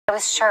I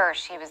was sure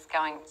she was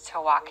going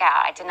to walk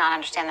out. I did not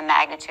understand the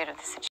magnitude of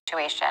the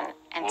situation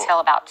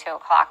until about 2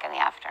 o'clock in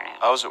the afternoon.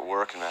 I was at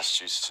work in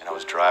Massachusetts, and I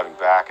was driving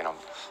back, and I'm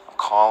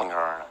calling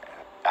her and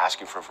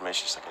asking for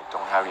information. She's like, I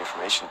don't have any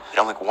information. And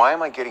I'm like, why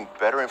am I getting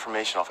better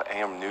information off of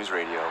AM news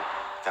radio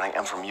than I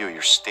am from you?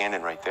 You're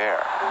standing right there.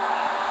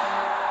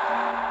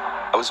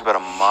 I was about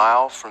a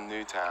mile from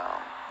Newtown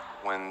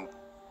when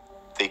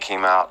they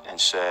came out and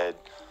said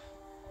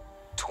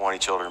 20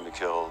 children have been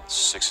killed,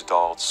 6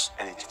 adults,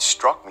 and it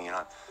struck me, and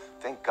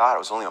thank God it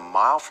was only a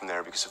mile from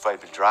there, because if I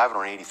had been driving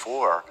on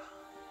 84,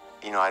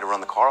 you know, I'd have run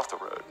the car off the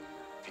road,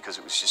 because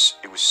it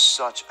was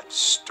such a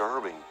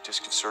disturbing,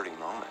 disconcerting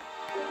moment.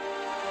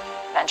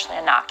 Eventually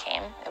a knock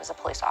came. It was a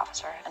police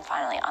officer, and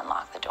finally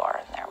unlocked the door,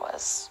 and there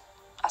was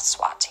a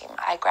SWAT team.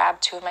 I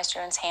grabbed 2 of my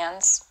students'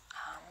 hands.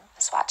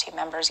 The SWAT team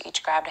members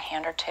each grabbed a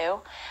hand or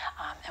 2,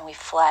 and we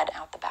fled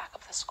out the back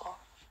of the school.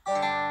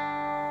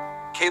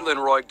 Caitlin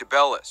Roig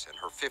DeBellis and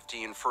her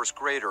 15 first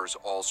graders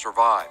all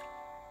survived.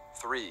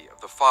 3 of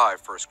the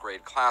 5 first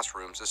grade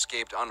classrooms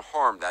escaped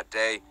unharmed that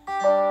day.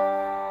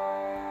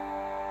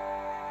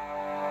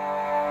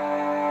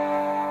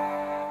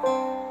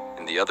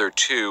 And the other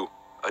 2,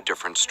 a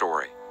different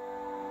story.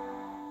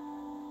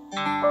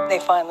 They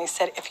finally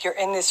said, if you're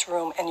in this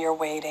room and you're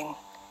waiting,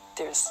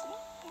 there's,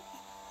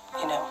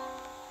 you know.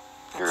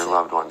 Your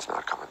loved one's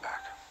not coming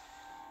back.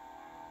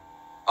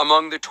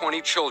 Among the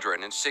 20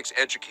 children and 6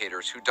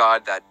 educators who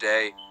died that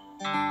day,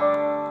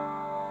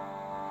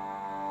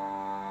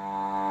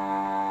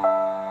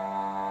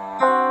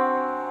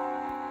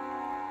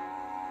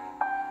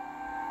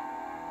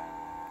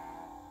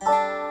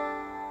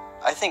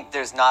 I think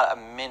there's not a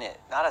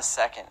minute, not a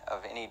second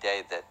of any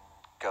day that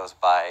goes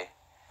by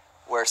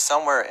where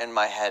somewhere in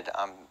my head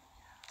I'm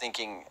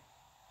thinking,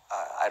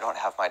 I don't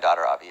have my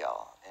daughter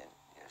Abiel, and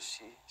you know,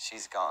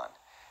 she's gone.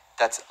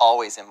 That's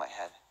always in my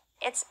head.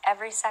 It's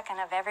every second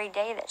of every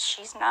day that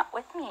she's not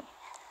with me,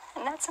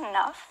 and that's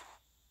enough.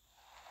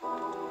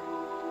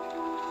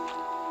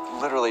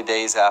 Literally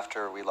days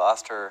after we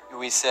lost her,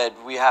 we said,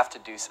 we have to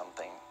do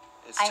something.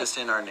 It's just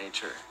in our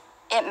nature.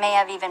 It may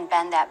have even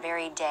been that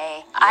very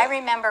day. Yeah. I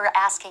remember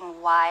asking,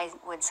 why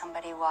would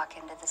somebody walk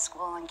into the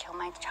school and kill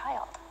my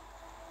child?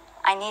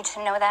 I need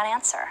to know that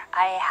answer.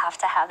 I have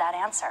to have that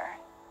answer.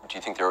 Do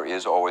you think there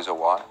is always a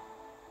why?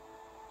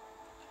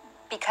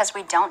 Because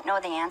we don't know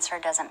the answer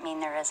doesn't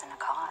mean there isn't a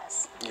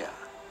cause. Yeah.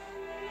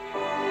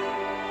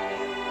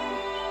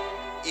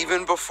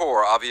 even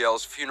before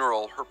Abiel's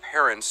funeral, her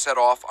parents set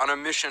off on a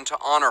mission to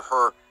honor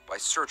her by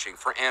searching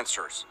for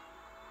answers.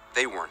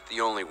 They weren't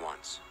the only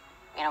ones.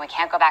 You know, we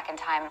can't go back in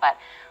time, but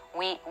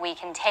we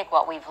can take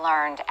what we've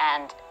learned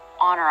and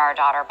honor our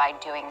daughter by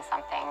doing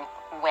something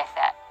with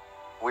it.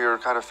 We were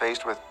kind of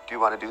faced with, do you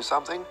want to do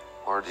something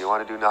or do you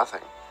want to do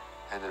nothing?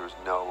 And there was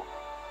no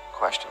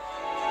question.